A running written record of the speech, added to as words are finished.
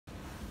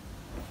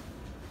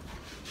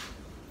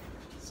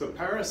So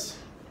Paris,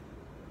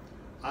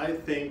 I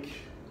think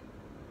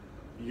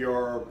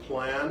your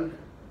plan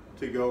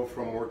to go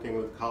from working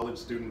with college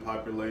student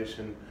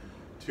population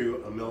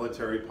to a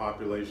military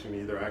population,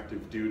 either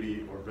active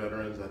duty or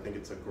veterans, I think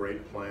it's a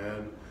great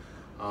plan.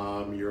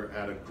 You're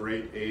at a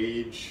great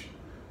age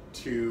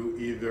to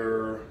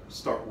either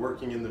start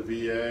working in the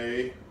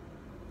VA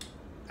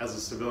as a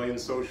civilian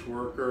social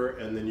worker,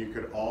 and then you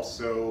could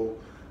also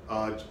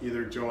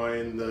either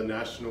join the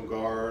National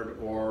Guard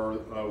or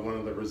one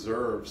of the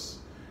reserves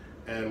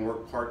and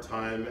work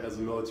part-time as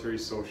a military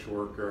social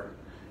worker,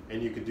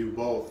 and you could do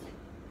both.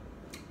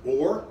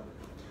 Or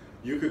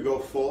you could go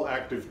full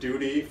active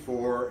duty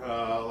for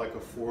like a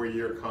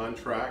 4-year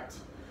contract.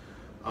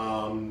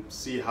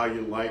 See how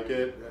you like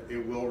it.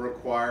 It will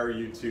require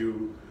you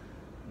to,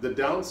 the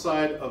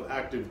downside of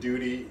active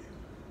duty,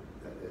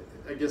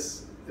 I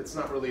guess it's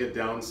not really a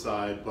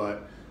downside,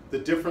 but the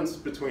difference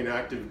between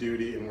active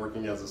duty and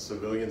working as a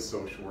civilian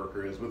social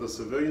worker is, with a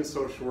civilian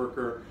social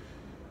worker,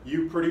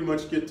 you pretty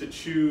much get to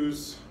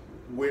choose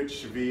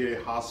which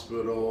VA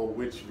hospital,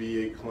 which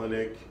VA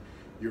clinic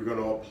you're going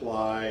to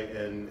apply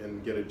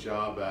and get a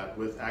job at.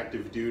 With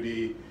active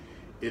duty,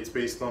 it's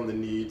based on the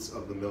needs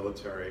of the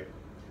military.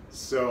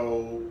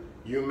 So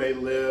you may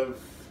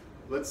live,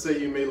 let's say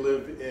you may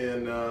live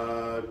in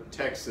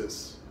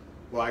Texas.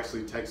 Well,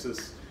 actually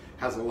Texas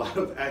has a lot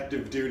of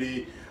active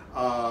duty.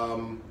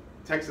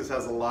 Texas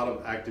has a lot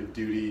of active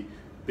duty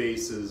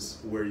bases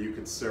where you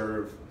could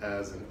serve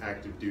as an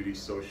active duty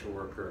social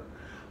worker.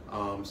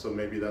 So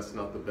maybe that's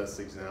not the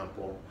best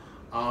example.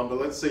 But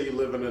let's say you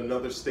live in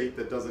another state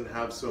that doesn't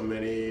have so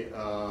many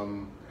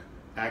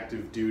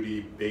active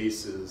duty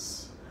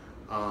bases.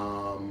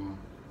 I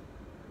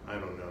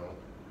don't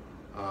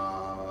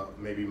know,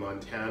 maybe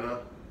Montana.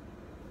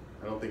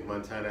 I don't think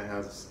Montana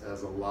has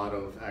a lot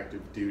of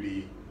active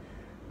duty.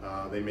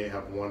 They may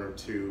have 1 or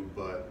 2,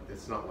 but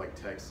it's not like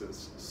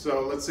Texas.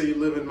 So let's say you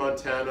live in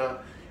Montana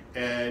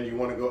and you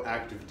want to go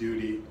active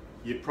duty.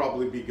 You'd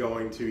probably be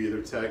going to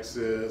either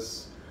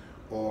Texas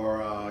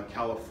or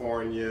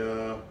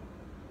California,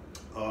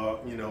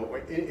 you know,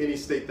 or any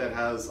state that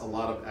has a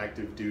lot of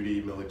active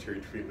duty military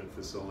treatment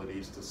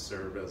facilities to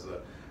serve as an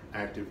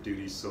active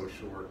duty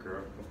social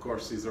worker. Of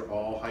course, these are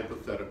all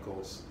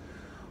hypotheticals.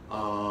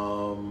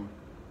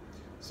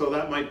 So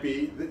that might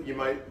be, you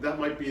might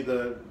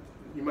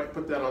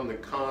put that on the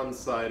con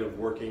side of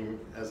working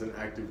as an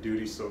active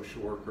duty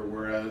social worker,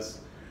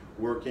 whereas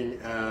working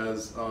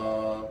as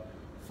a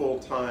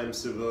full-time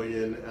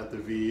civilian at the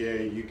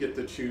VA, you get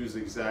to choose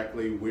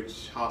exactly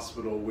which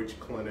hospital, which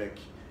clinic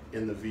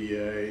in the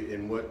VA,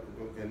 in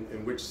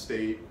which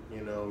state,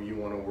 you know, you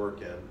want to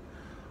work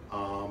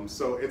in.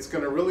 So it's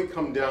going to really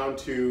come down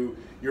to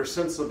your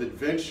sense of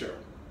adventure.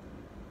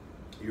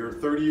 You're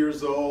 30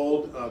 years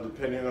old,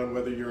 depending on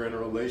whether you're in a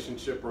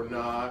relationship or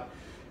not.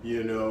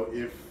 You know,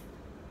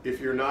 if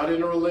you're not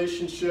in a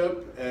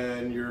relationship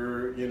and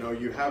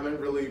you haven't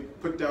really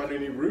put down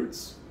any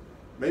roots,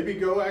 maybe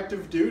go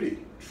active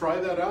duty. Try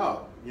that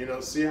out. You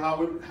know, see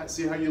how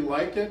you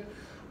like it.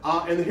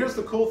 And here's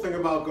the cool thing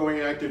about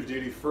going active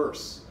duty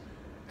first.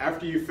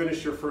 After you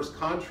finish your first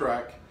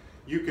contract,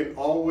 you can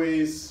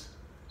always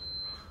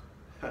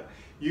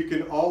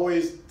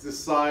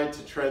decide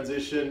to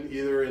transition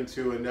either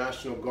into a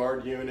National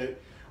Guard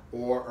unit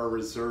or a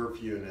reserve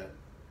unit.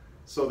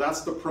 So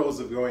that's the pros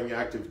of going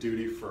active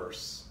duty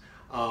first.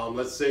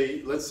 Let's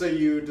say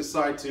you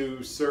decide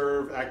to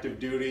serve active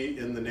duty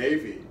in the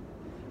Navy,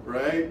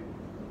 right?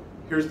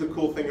 Here's the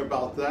cool thing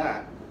about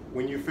that.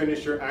 When you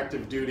finish your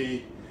active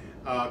duty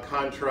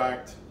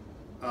contract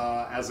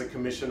as a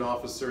commissioned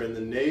officer in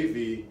the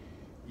Navy,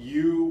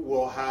 you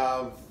will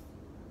have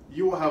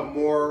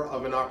more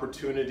of an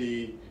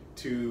opportunity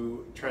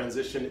to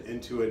transition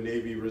into a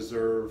Navy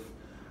Reserve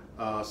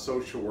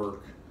social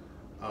work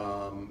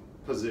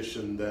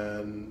position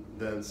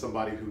than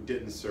somebody who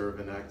didn't serve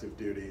in active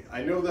duty.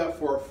 I know that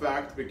for a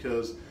fact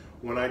because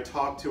when I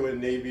talked to a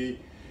Navy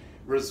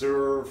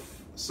Reserve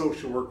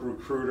social work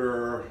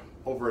recruiter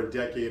over a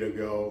decade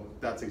ago,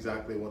 that's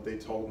exactly what they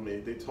told me.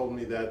 They told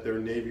me that their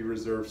Navy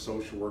Reserve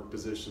social work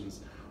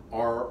positions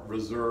are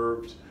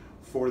reserved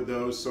for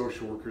those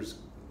social workers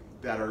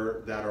that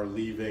are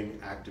leaving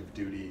active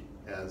duty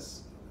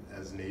as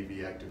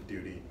Navy active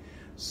duty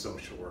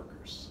social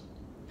workers.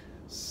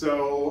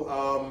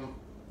 So,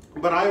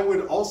 but I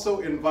would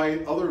also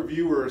invite other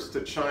viewers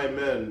to chime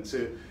in,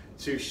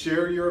 to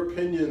share your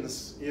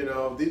opinions. You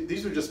know,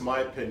 these are just my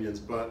opinions,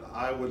 but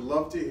I would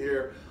love to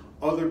hear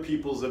other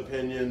people's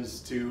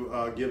opinions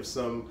to give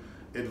some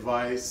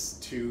advice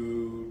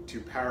to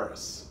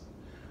Paris.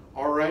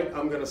 All right,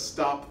 I'm going to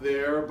stop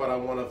there, but I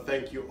want to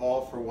thank you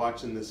all for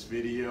watching this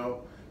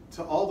video.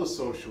 To all the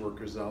social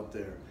workers out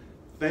there,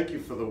 thank you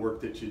for the work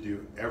that you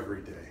do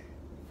every day,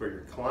 for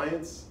your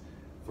clients,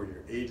 for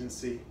your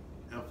agency,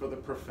 and for the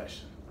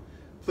profession.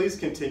 Please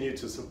continue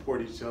to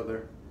support each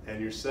other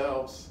and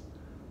yourselves.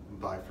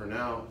 Bye for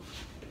now.